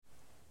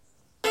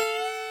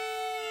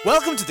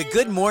Welcome to the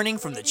Good Morning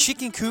from the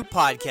Chicken Coop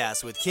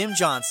podcast with Kim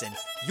Johnson,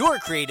 your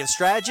creative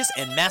strategist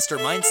and master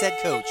mindset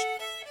coach.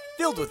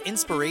 Filled with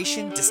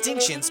inspiration,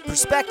 distinctions,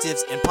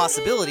 perspectives, and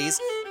possibilities,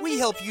 we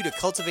help you to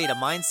cultivate a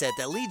mindset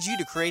that leads you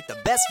to create the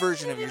best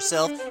version of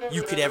yourself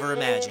you could ever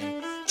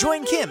imagine.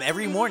 Join Kim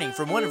every morning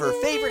from one of her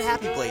favorite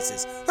happy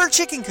places, her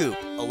chicken coop,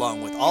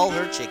 along with all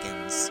her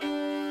chickens.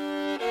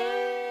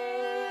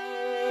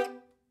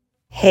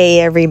 Hey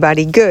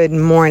everybody, good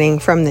morning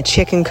from the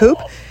chicken coop.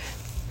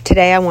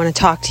 Today I want to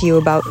talk to you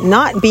about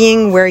not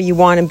being where you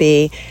want to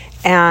be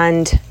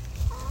and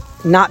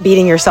not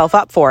beating yourself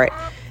up for it.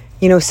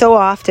 You know, so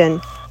often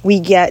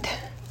we get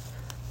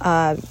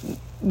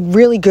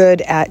really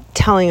good at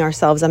telling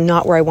ourselves, I'm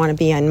not where I want to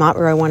be, I'm not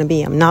where I want to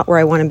be, I'm not where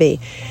I want to be.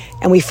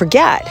 And we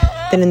forget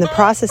that in the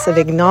process of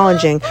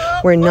acknowledging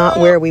we're not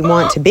where we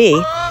want to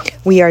be,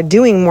 we are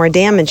doing more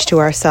damage to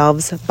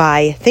ourselves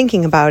by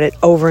thinking about it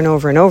over and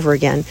over and over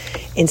again,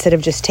 instead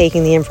of just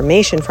taking the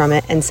information from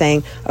it and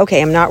saying,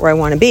 okay, I'm not where I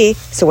want to be,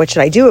 so what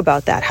should I do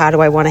about that? How do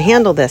I want to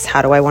handle this?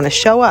 How do I want to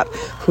show up?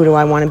 Who do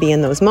I want to be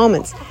in those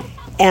moments?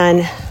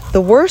 And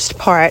the worst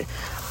part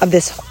of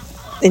this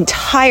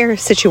entire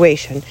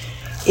situation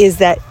is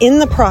that in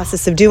the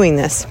process of doing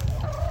this,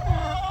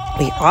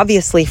 we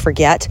obviously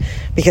forget,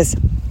 because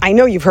I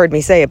know you've heard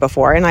me say it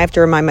before, and I have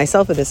to remind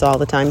myself of this all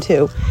the time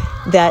too,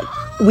 that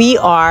we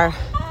are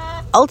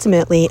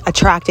ultimately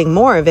attracting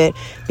more of it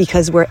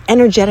because we're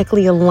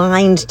energetically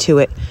aligned to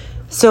it.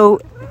 So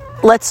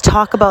let's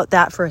talk about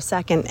that for a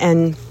second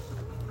and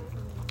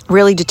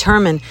really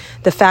determine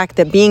the fact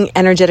that being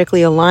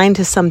energetically aligned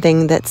to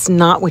something that's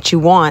not what you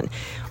want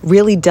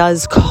really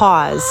does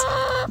cause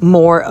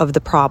more of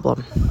the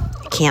problem.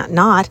 Can't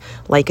not,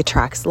 like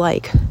attracts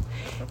like.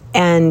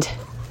 And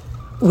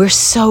we're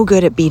so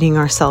good at beating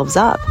ourselves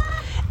up.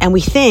 And we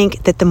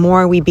think that the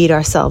more we beat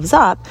ourselves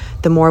up,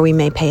 the more we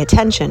may pay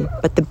attention.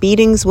 But the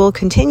beatings will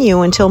continue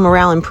until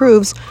morale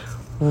improves.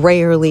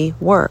 Rarely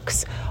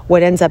works.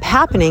 What ends up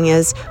happening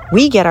is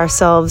we get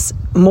ourselves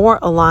more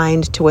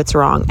aligned to what's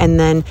wrong. And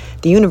then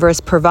the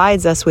universe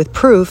provides us with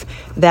proof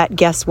that,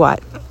 guess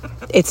what?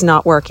 It's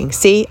not working.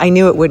 See, I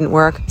knew it wouldn't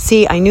work.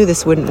 See, I knew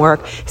this wouldn't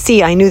work.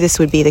 See, I knew this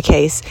would be the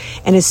case.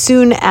 And as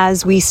soon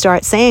as we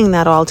start saying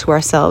that all to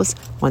ourselves,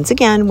 once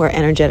again, we're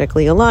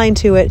energetically aligned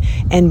to it,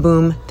 and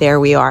boom, there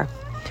we are.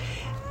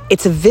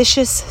 It's a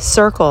vicious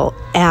circle,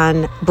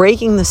 and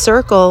breaking the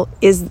circle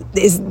is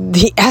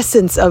the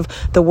essence of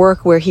the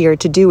work we're here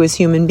to do as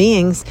human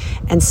beings,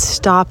 and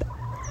stop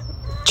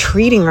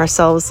treating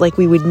ourselves like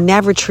we would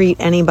never treat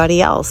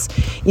anybody else.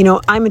 You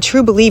know, I'm a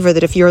true believer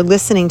that if you're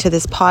listening to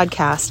this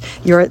podcast,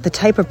 you're the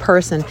type of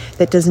person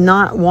that does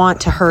not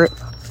want to hurt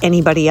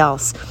anybody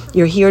else.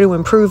 You're here to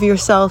improve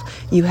yourself.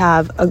 You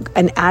have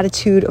an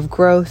attitude of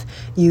growth.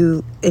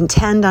 You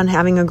intend on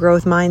having a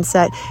growth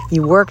mindset.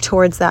 You work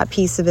towards that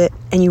piece of it,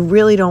 and you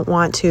really don't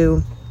want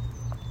to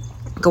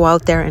go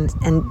out there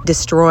and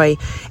destroy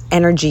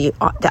energy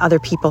that other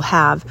people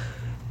have.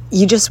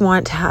 You just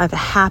want to have a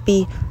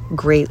happy,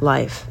 great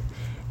life.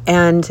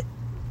 And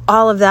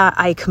all of that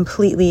I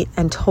completely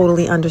and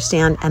totally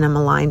understand and am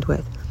aligned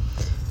with.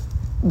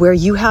 Where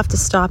you have to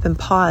stop and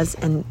pause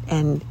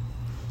and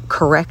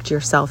correct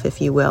yourself,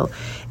 if you will,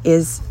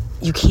 is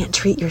you can't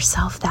treat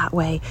yourself that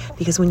way,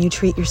 because when you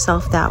treat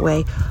yourself that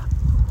way,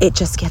 it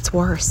just gets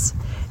worse.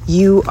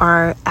 You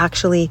are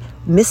actually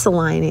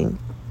misaligning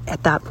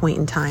at that point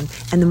in time.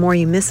 And the more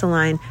you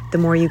misalign, the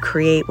more you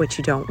create what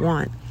you don't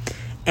want.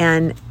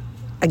 And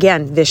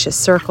again, vicious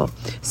circle.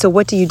 So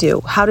what do you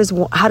do? How does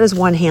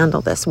one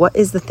handle this? What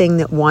is the thing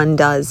that one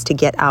does to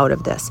get out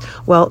of this?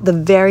 Well, the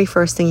very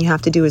first thing you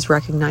have to do is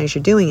recognize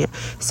you're doing it.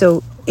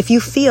 So if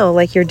you feel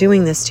like you're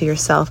doing this to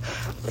yourself,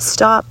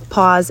 stop,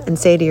 pause, and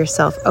say to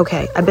yourself,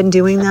 okay, I've been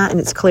doing that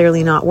and it's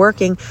clearly not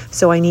working,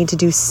 so I need to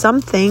do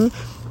something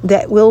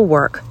that will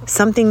work.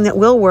 Something that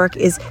will work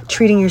is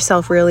treating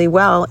yourself really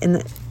well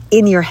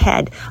in your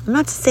head. I'm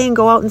not saying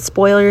go out and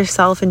spoil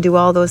yourself and do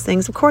all those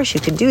things. Of course you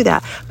can do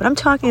that. But I'm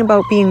talking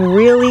about being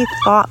really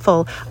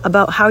thoughtful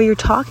about how you're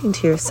talking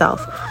to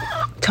yourself.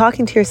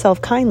 Talking to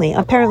yourself kindly.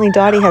 Apparently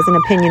Dottie has an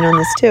opinion on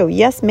this too.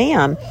 Yes,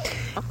 ma'am.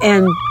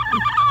 And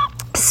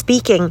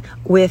speaking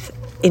with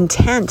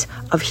intent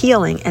of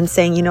healing and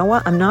saying, you know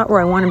what? I'm not where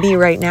I want to be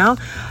right now.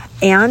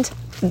 And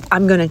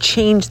I'm going to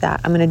change that.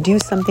 I'm going to do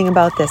something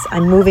about this.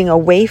 I'm moving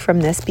away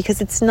from this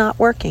because it's not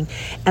working,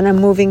 and I'm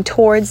moving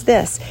towards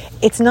this.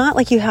 It's not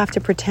like you have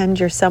to pretend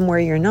you're somewhere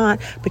you're not,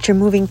 but you're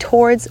moving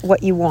towards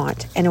what you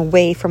want and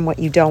away from what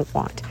you don't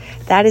want.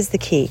 That is the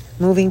key.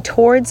 Moving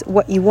towards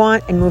what you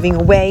want and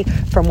moving away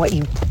from what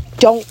you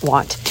don't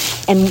want.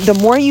 And the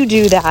more you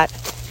do that,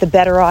 the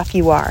better off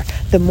you are.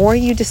 The more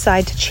you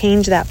decide to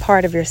change that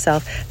part of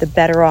yourself, the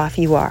better off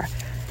you are.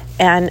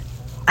 And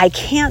I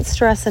can't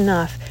stress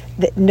enough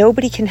that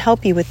nobody can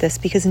help you with this,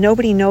 because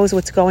nobody knows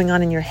what's going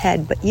on in your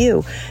head but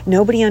you.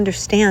 Nobody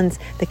understands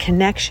the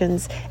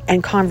connections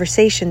and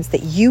conversations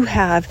that you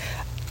have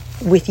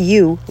with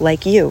you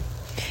like you.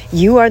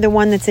 You are the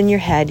one that's in your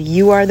head.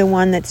 You are the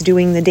one that's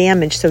doing the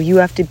damage, so you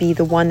have to be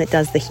the one that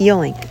does the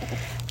healing.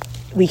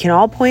 We can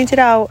all point it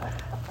out,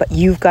 but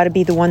you've got to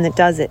be the one that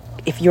does it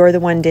if you're the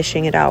one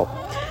dishing it out.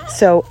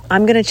 So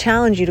I'm going to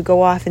challenge you to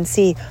go off and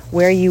see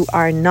where you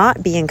are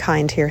not being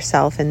kind to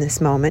yourself in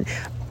this moment.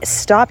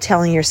 Stop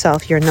telling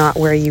yourself you're not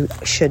where you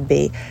should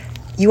be.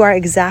 You are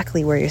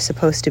exactly where you're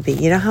supposed to be.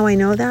 You know how I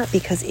know that?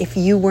 Because if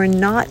you were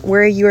not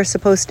where you're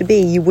supposed to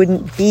be, you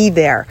wouldn't be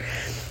there.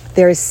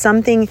 There is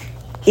something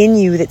in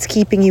you that's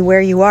keeping you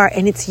where you are,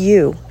 and it's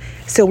you.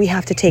 So we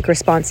have to take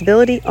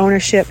responsibility,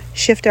 ownership,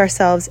 shift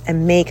ourselves,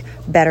 and make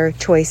better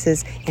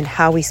choices in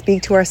how we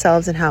speak to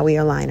ourselves and how we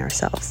align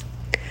ourselves.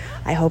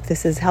 I hope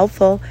this is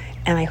helpful,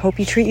 and I hope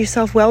you treat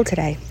yourself well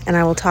today, and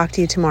I will talk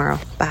to you tomorrow.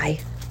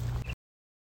 Bye.